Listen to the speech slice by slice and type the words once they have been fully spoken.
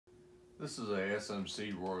This is a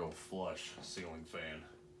S.M.C Royal Flush ceiling fan.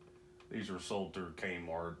 These were sold through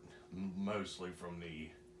Kmart, mostly from the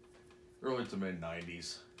early to mid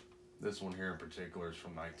 90s. This one here in particular is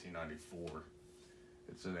from 1994.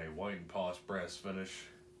 It's in a white and polished brass finish.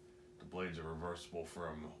 The blades are reversible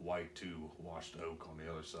from white to washed oak on the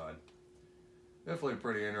other side. Definitely a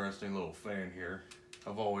pretty interesting little fan here.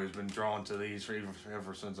 I've always been drawn to these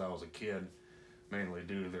ever since I was a kid, mainly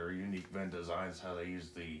due to their unique vent designs, how they use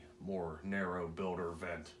the more narrow builder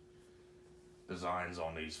vent designs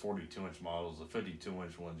on these 42-inch models. The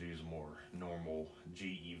 52-inch ones use more normal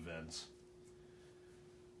GE vents.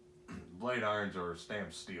 Blade irons are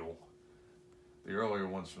stamped steel. The earlier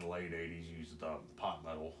ones from the late 80s used pot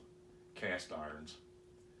metal cast irons.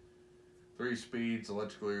 3 speeds,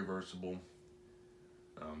 electrically reversible.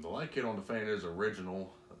 The light kit on the fan is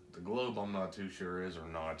original. The globe I'm not too sure is or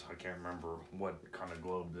not. I can't remember what kind of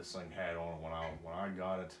globe this thing had on it when I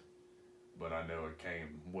got it, but I know it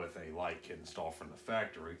came with a light kit installed from the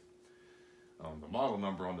factory. The model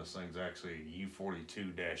number on this thing is actually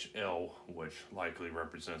U42-L, which likely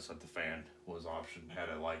represents that the fan was had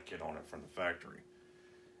a light kit on it from the factory.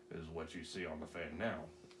 Is what you see on the fan now.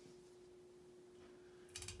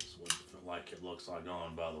 This is what the light kit looks like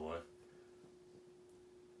on, by the way.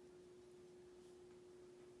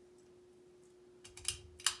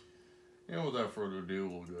 And without further ado,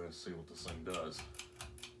 we'll go ahead and see what this thing does.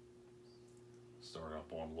 Start up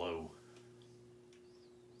on low.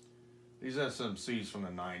 These S.M.Cs from the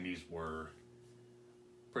 90s were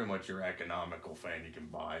pretty much your economical fan you can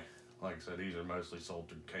buy. Like I said, these are mostly sold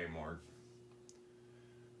through Kmart.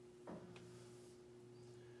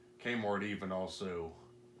 Kmart even also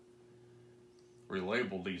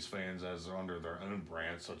relabeled these fans as under their own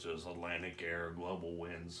brands, such as Atlantic Air, Global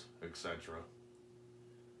Winds, etc.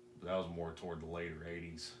 That was more toward the later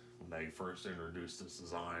 80s when they first introduced this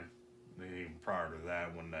design. And even prior to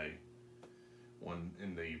that, when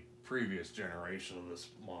in the previous generation of this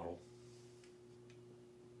model.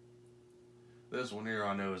 This one here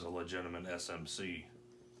I know is a legitimate S.M.C.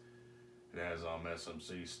 It has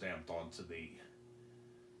S.M.C stamped onto the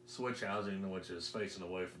switch housing, which is facing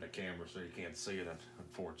away from the camera, so you can't see it,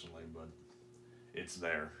 unfortunately, but it's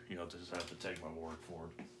there. You'll just have to take my word for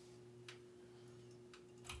it.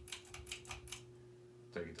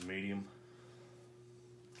 Take it to medium.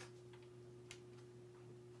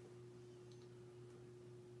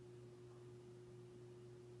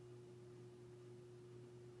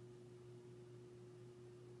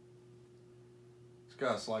 It's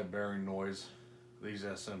got a slight bearing noise. These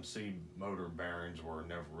S.M.C motor bearings were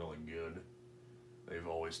never really good. They've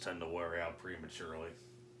always tend to wear out prematurely.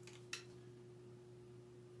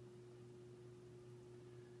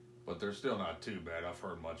 But they're still not too bad. I've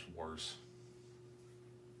heard much worse.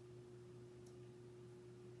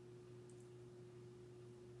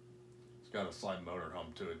 It's got a slight motor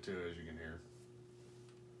hum to it too, as you can hear.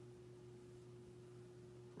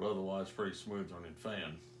 But otherwise, pretty smooth running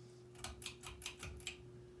fan.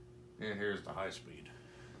 And here's the high speed.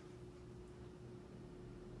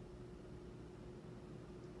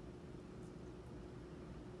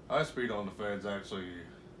 High speed on the fan's actually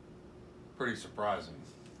pretty surprising.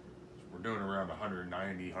 We're doing around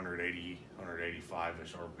 190, 180,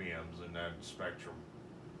 185-ish RPMs in that spectrum.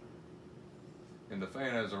 And the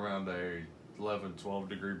fan has around a 11, 12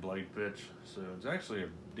 degree blade pitch, so it's actually a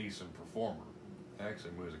decent performer. It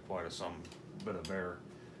actually moves at quite some bit of air,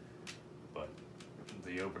 but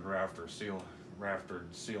the open raftered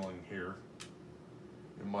ceiling here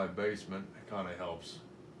in my basement kind of helps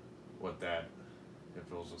with that if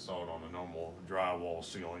it was installed on a normal drywall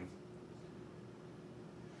ceiling.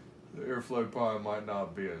 The airflow probably might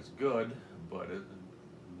not be as good, but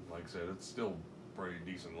like I said, it's still pretty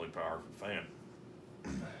decently powerful fan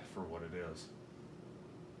for what it is.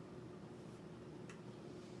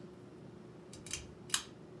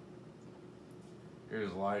 Here's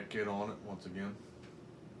the light kit on it once again.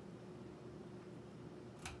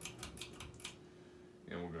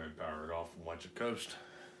 And we're going to power it off and watch it coast.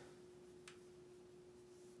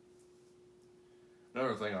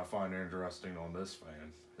 Another thing I find interesting on this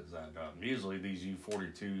fan is that usually these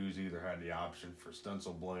U42s either had the option for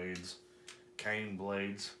stencil blades, cane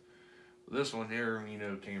blades. This one here,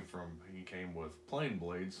 came with plain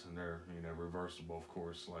blades, and they're, reversible, of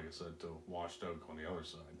course, like I said, to washed oak on the other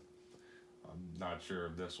side. I'm not sure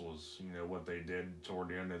if this was, what they did toward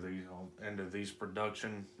the end of these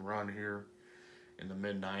production run here in the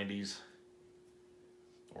mid 90s,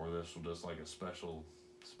 or this was just like a special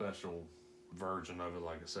version of it,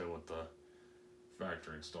 like I said, with the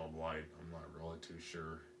factory installed light. I'm not really too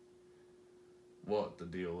sure what the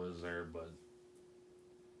deal is there, but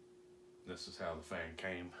This is how the fan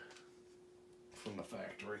came from the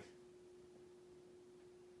factory.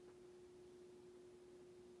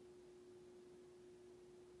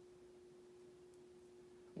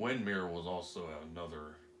 Wind Mirror was also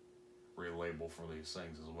another relabel for these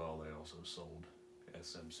things as well. They also sold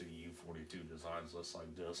S.M.C U42 designs just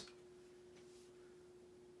like this.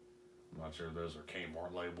 I'm not sure if those are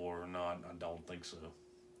Kmart label or not. I don't think so.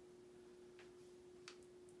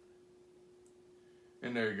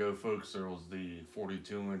 And there you go, folks. There was the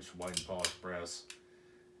 42-inch white and polished brass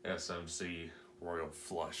S.M.C Royal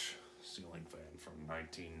Flush ceiling fan from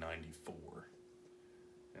 1994.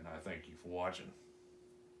 And I thank you for watching.